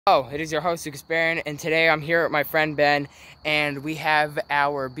Oh, it is your host, Lucas Barron, and today I'm here with my friend Ben, and we have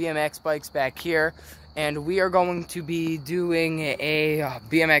our BMX bikes back here, and we are going to be doing a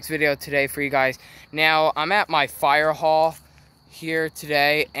BMX video today for you guys. Now, I'm at my fire hall here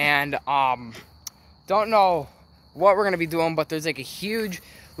today, and don't know what we're going to be doing, but there's like a huge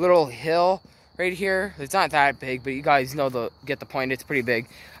little hill right here. It's not that big, but you guys know get the point. It's pretty big.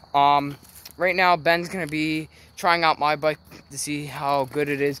 Right now, Ben's going to be trying out my bike to see how good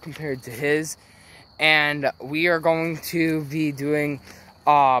it is compared to his. And we are going to be doing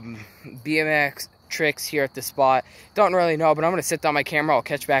BMX tricks here at the spot. Don't really know, but I'm going to sit down my camera. I'll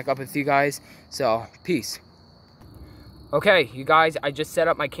catch back up with you guys. So, peace. Okay, you guys, I just set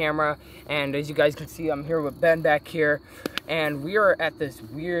up my camera. And as you guys can see, I'm here with Ben back here. And we are at this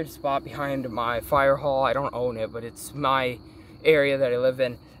weird spot behind my fire hall. I don't own it, but it's my area that I live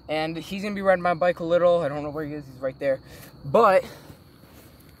in. And he's going to be riding my bike a little. I don't know where he is. He's right there. But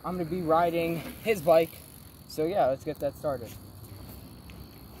I'm going to be riding his bike. So, yeah, let's get that started. Hey,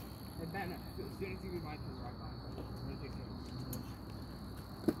 Ben, as soon as you ride to the right by, I'm going to take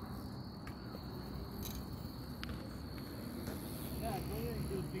care. Yeah, go ahead and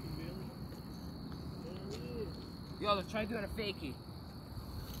do a big wheel. Yo, let's try doing a fakie.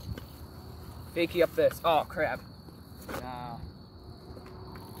 Fakie up this. Oh, crap. Nah.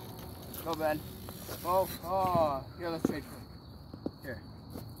 Go, Ben. Oh. Here, let's trade for it. Here.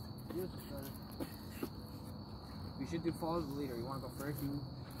 We should do follow the leader. You want to go first?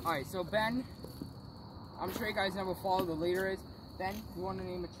 Alright, so Ben, I'm sure you guys know what follow the leader is. Ben, you want to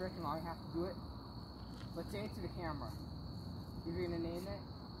name a trick and I have to do it? Let's say it to the camera. If you're going to name it,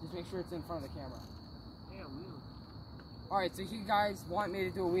 just make sure it's in front of the camera. Yeah, wheel. Alright, so you guys want me to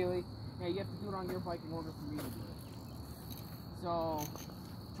do a wheelie. Now you have to do it on your bike in order for me to do it. So,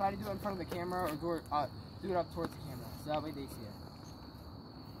 try to do it in front of the camera or do it up towards the camera. So that way they see it.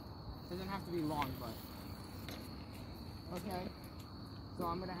 Doesn't have to be long, but. Okay. So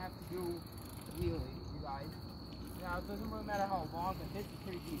I'm going to have to do a wheelie, you guys. Now it doesn't really matter how long, but this is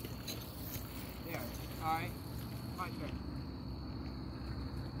pretty decent. There. Alright. My turn.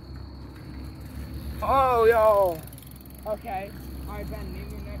 Oh, yo! Okay. Alright, Ben, name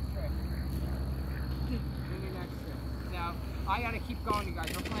your next trick. Name your next trick. Now, I gotta keep going, you guys.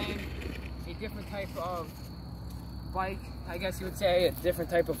 We're playing a different type of bike. I guess you would say a different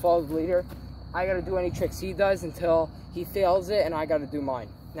type of follow the leader. I gotta do any tricks he does until he fails it, and I gotta do mine.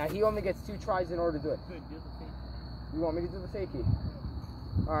 Now, he only gets 2 tries in order to do it. Good, do the fakie. You want me to do the fakie?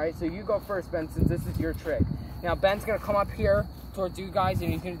 Alright, so you go first, Ben, since this is your trick. Now, Ben's gonna come up here towards you guys,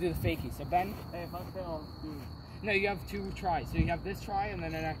 and he's gonna do the fakie. So, Ben? Hey, if I fail, do it. No, you have 2 tries. So you have this try and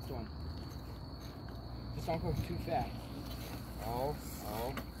then the next one. Just don't go too fast. Oh,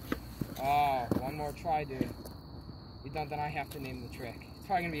 one more try, dude. You don't, then I have to name the trick. It's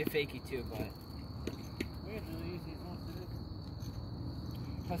probably gonna be a fakie too, but. We're the easiest ones to do.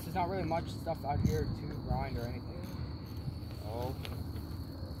 Plus, there's not really much stuff out here to grind or anything. Oh,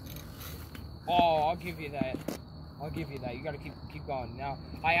 I'll give you that. You gotta keep going. Now,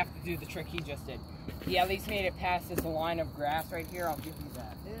 I have to do the trick he just did. He at least made it past this line of grass right here. I'll give you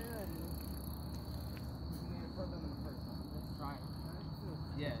that. Yeah, He made it further than the first one. Let's try it.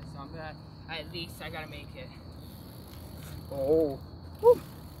 Yeah, so I'm gonna, at least I gotta make it. Oh. Woo.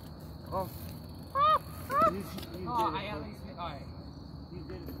 Oh. I at least made, alright. You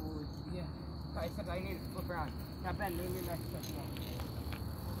did it forward. Yeah. Except I need to flip around. Now, Ben, name your next trick.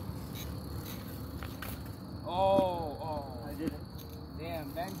 Oh. I did it. Damn,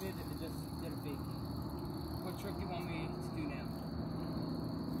 Ben did it, just did a fakie. What trick do you want me to do now?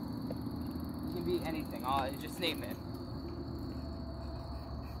 It can be anything. Just name it.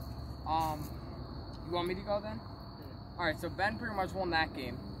 You want me to go then? Yeah. Alright, so Ben pretty much won that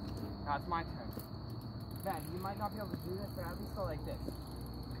game. Now it's my turn. Ben, you might not be able to do this, but at least go like this.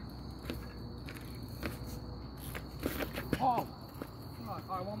 Oh! Come on.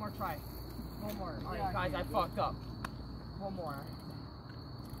 Alright, one more try. One more. Alright, Yeah, guys, I fucked up. One more.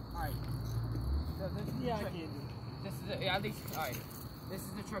 Alright. So this is Yeah, the I trick. can do it. This is at least, alright. This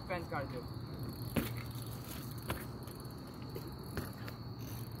is the trick Ben's gotta do.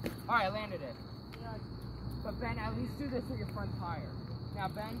 Alright, I landed it. Yeah, But Ben, at least do this with your front tire. Now,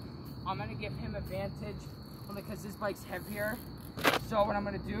 Ben, I'm gonna give him advantage only because this bike's heavier. So what I'm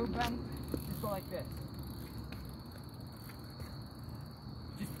gonna do, Ben, just go like this.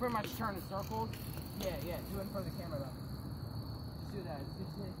 Just pretty much turn in circles. Yeah, do it in front of the camera though. Just do that.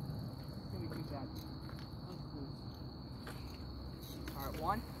 It's gonna be too bad. Alright,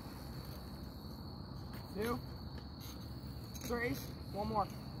 1, 2, 3, one more.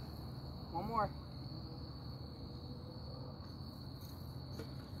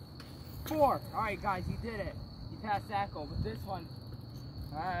 4. Alright guys, you did it. You passed that goal. But this one,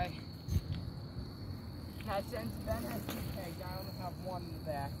 alright. Now since Ben has 2 pegs, I only have 1 in the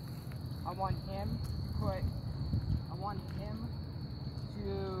back. I want him to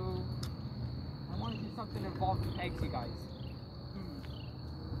do something involving pegs, you guys.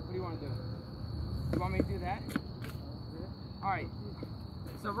 What do you want to do? You want me to do that? Alright.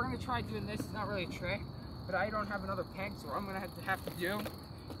 So we're going to try doing this. It's not really a trick, but I don't have another peg, so what I'm going to have to do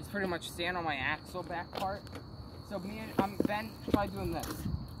is pretty much stand on my axle back part. So me and Ben try doing this.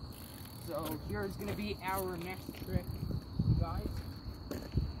 So here's going to be our next trick, you guys.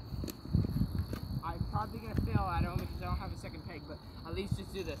 I'm probably going to fail at it only because I don't have a second peg, but at least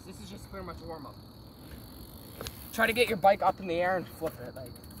just do this. This is just pretty much a warm-up. Try to get your bike up in the air and flip it,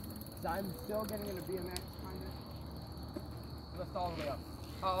 like. So I'm still getting into BMX, kind of. Lift all the way up.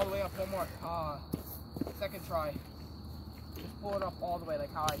 All the way up, one more. Second try. Just pull it up all the way,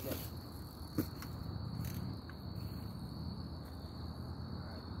 like how I did.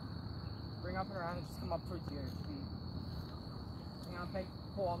 Bring up and around and just come up towards your feet. Hang on, peg.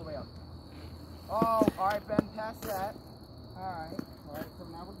 Pull all the way up. Oh, alright, Ben, past that. Alright, so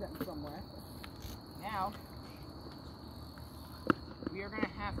now we're getting somewhere. Now, we are going to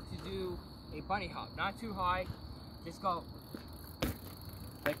have to do a bunny hop. Not too high, just go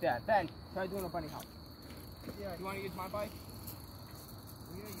like that. Ben, try doing a bunny hop. Yeah. You want to use my bike?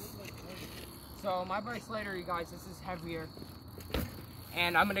 Yeah, use my bike. So my bike's lighter, you guys. This is heavier.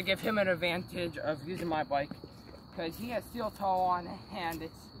 And I'm going to give him an advantage of using my bike because he has steel toe on and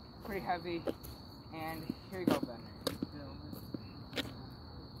it's pretty heavy. And here you go, Ben.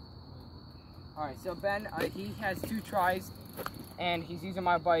 Alright, so Ben, he has 2 tries and he's using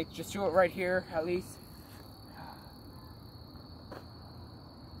my bike. Just do it right here, at least.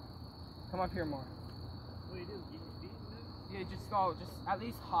 Come up here more. What do you do? Get your feet in Yeah, just go, just at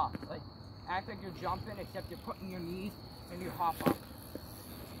least hop. Like, act like you're jumping, except you're putting your knees and you hop up.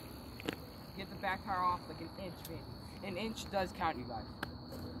 Get the back tire off like an inch, maybe. An inch does count, you guys.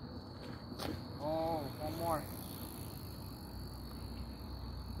 Oh, one more.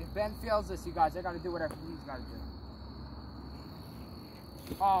 If Ben fails this, you guys, I gotta do whatever he's gotta do.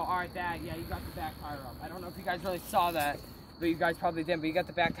 Oh, alright, yeah, you got the back tire up. I don't know if you guys really saw that, but you guys probably didn't, but you got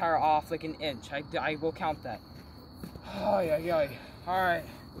the back tire off like an inch. I will count that. Oh, yeah. Alright.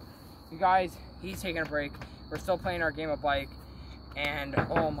 You guys, he's taking a break. We're still playing our game of bike, and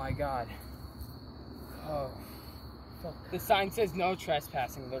oh my god. Oh. The sign says no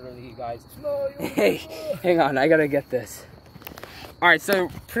trespassing, literally, you guys. Hey, hang on, I gotta get this. Alright, so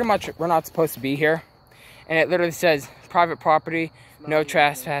pretty much we're not supposed to be here. And it literally says private property, no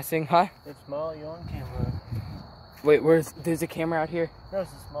trespassing, huh? It's small, you on camera. Wait, there's a camera out here? No,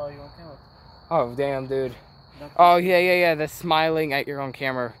 it's small, you on camera. Oh, damn, dude. Oh, yeah, the smiling at your own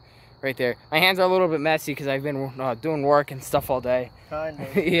camera right there. My hands are a little bit messy because I've been doing work and stuff all day. Kinda.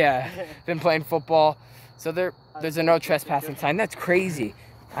 Yeah, been playing football. So there's a no trespassing sign. That's crazy.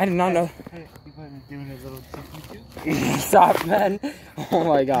 I did not know. You doing a little tippy. Stop, man. Oh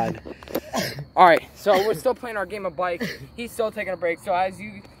my god. Alright, so we're still playing our game of bike. He's still taking a break. So as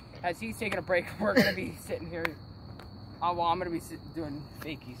he's taking a break, we're gonna be sitting here. Well, I'm gonna be doing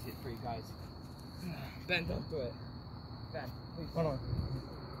fakie sit for you guys. Ben, don't do it. Ben, please. Hold on.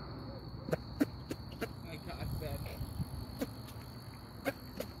 My god, Ben.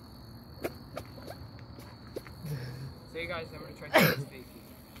 So you guys, I'm gonna try to do this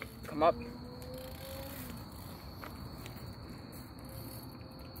fakie. Come up.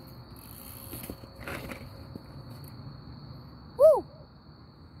 Woo!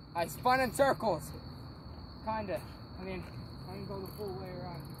 I spun in circles. Kinda. I mean, I didn't go the full way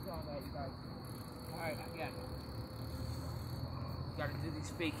around. You saw that, you guys. Alright, again. Gotta do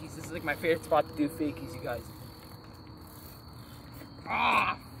these fakies. This is like my favorite spot to do fakies, you guys.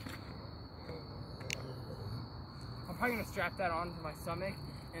 Ah! I'm probably gonna strap that onto my stomach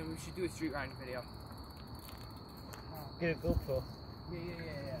and we should do a street riding video. Get a GoPro.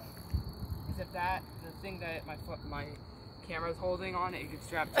 Yeah. Except that, the thing that my camera's holding on, it you can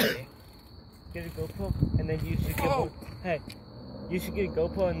strap to me. Get a GoPro, and then you should give one. Hey, you should get a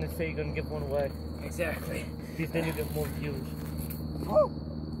GoPro and then say you're gonna give one away. Exactly. Because then you get more views. Oh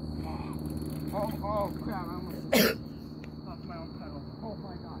crap! I almost lost my own pedal. Oh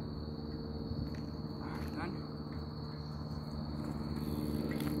my god. Alright, done.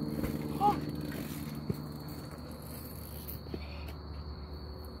 Oh.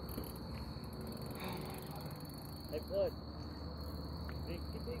 Like what? Big.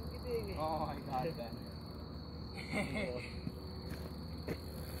 Oh my god, Ben.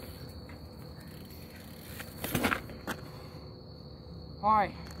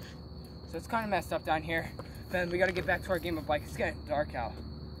 Alright, So it's kind of messed up down here. Ben, we gotta get back to our game of bike. It's getting dark out.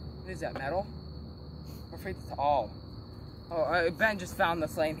 What is that, metal? I'm afraid it's Ben just found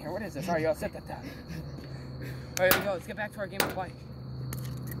this lane here. What is this? Alright, y'all set that down. Alright, here we go. Let's get back to our game of bike.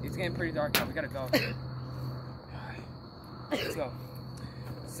 It's getting pretty dark now. We gotta go. Alright. Let's go.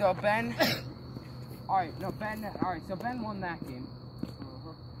 So Ben, so Ben won that game.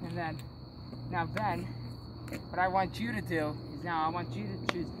 And then, now Ben, what I want you to do is I want you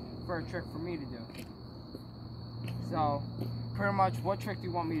to choose for a trick for me to do. So, pretty much, what trick do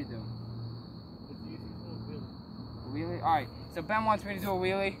you want me to do? A wheelie? Alright, so Ben wants me to do a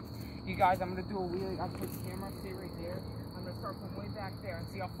wheelie. You guys, I'm going to do a wheelie. I'll put the camera, stay right there. I'm going to start from way back there and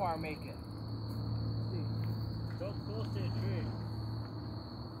see how far I make it. Don't close to the tree.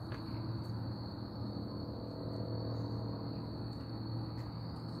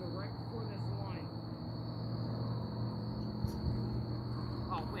 So right before this line.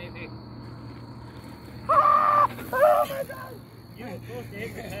 Oh, wait. Ah! Oh my God! You were close to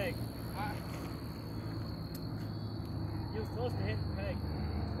hit the peg. You were close to hit the peg.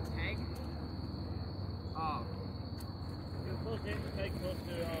 The peg? Oh. You were close to hit the peg, close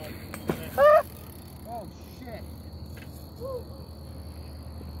to Ah! Oh shit. Woo.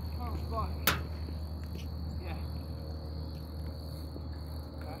 Oh fuck. Yeah.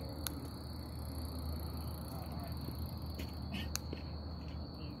 Okay.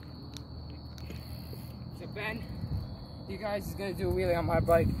 So Ben, you guys is gonna do a wheelie on my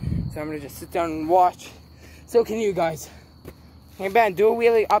bike, so I'm gonna just sit down and watch. So can you guys? Hey Ben, do a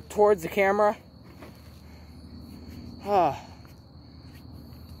wheelie up towards the camera.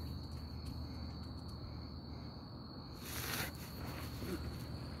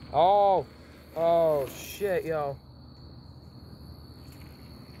 Oh shit, yo.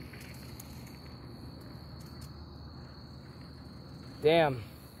 Damn.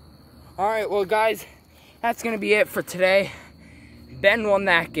 Alright, well guys, that's gonna be it for today. Ben won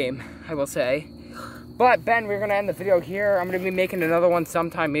that game, I will say. But Ben, we're gonna end the video here. I'm gonna be making another one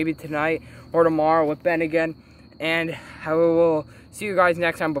sometime, maybe tonight or tomorrow with Ben again. And I will see you guys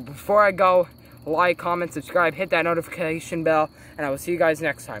next time. But before I go, like, comment, subscribe, hit that notification bell, and I will see you guys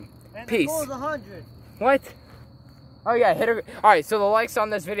next time. and Peace. The goal is 100. What? Oh yeah, hit it. Alright, so the likes on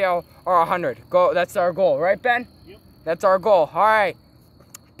this video are 100. That's our goal, right Ben? Yep. That's our goal. Alright.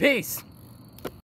 Peace.